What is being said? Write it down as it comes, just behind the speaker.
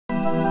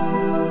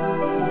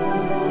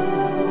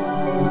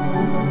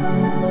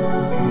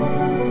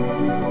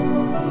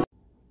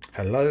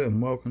Hello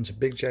and welcome to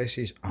Big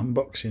JC's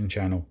unboxing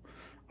channel.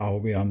 I will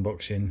be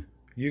unboxing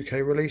UK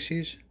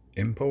releases,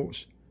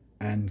 imports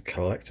and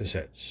collector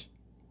sets.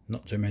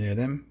 Not too many of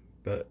them,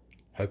 but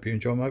hope you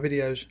enjoy my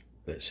videos.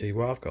 Let's see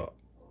what I've got.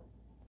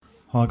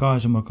 Hi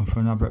guys, and welcome for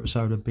another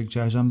episode of Big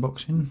J's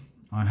unboxing.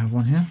 I have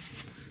one here.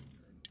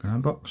 Gonna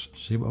unbox,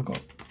 see what I've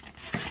got.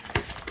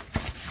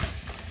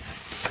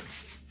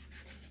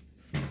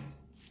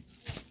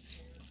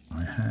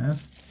 I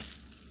have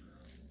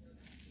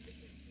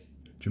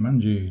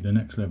Jumanji, the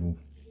next level.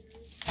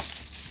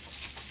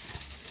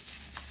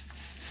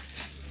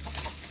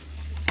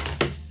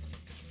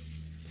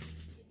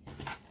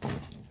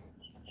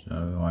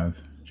 So I have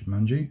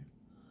Jumanji,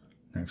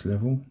 next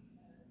level,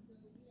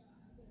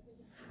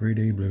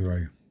 3D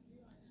Blu-ray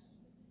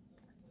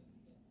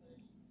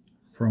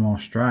from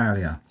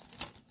Australia.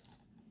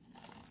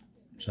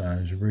 So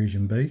it's a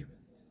region B.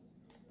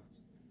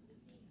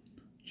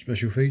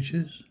 Special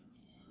features: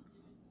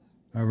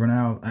 over an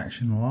hour of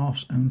action,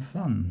 laughs and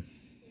fun.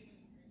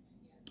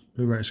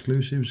 Blu-ray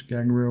exclusives,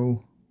 gag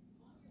reel,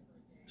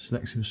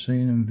 selective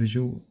scene and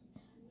visual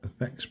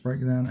effects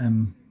breakdown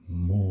and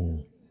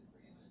more.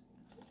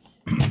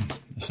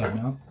 Let's open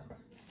it up.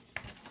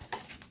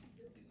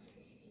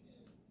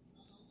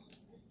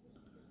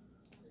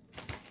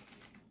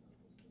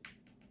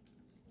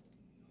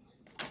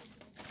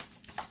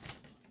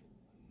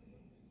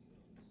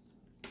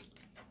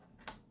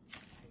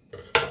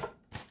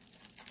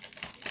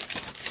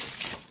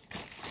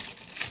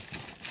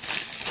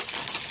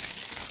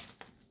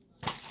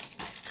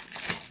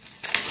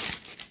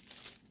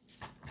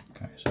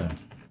 Okay, so here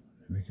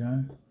we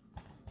go.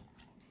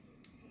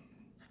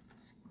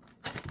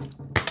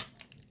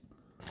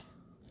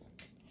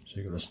 So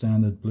you've got the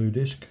standard blue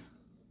disc,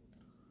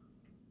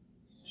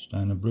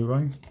 standard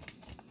Blu-ray,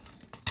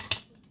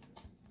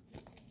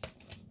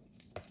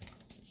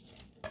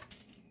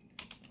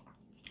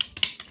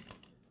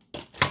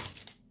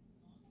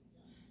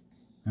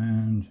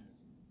 and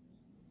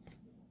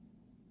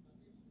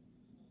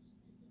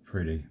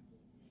 3D.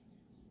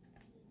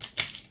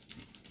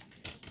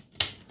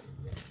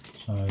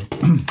 So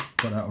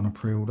got that on a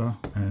pre-order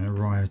and it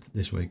arrived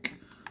this week.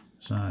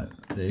 So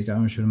there you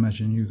go. I should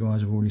imagine you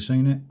guys have already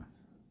seen it.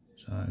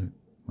 So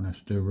we'll have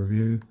to do a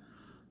review,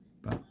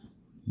 but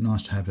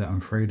nice to have that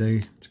on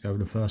 3D to go with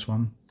the first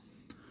one.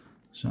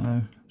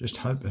 So just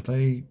hope that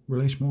they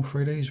release more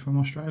 3Ds from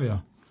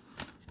Australia.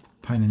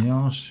 Pain in the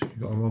arse,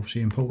 you've got to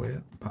obviously import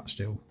it, but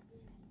still,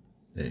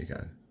 there you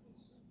go.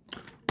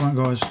 Right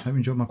guys, hope you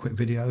enjoyed my quick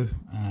video,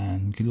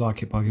 and if you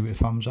like it, by give it a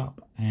thumbs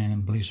up,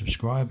 and please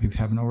subscribe if you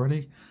haven't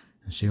already,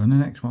 and see you on the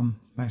next one.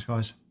 Thanks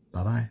guys,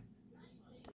 bye bye.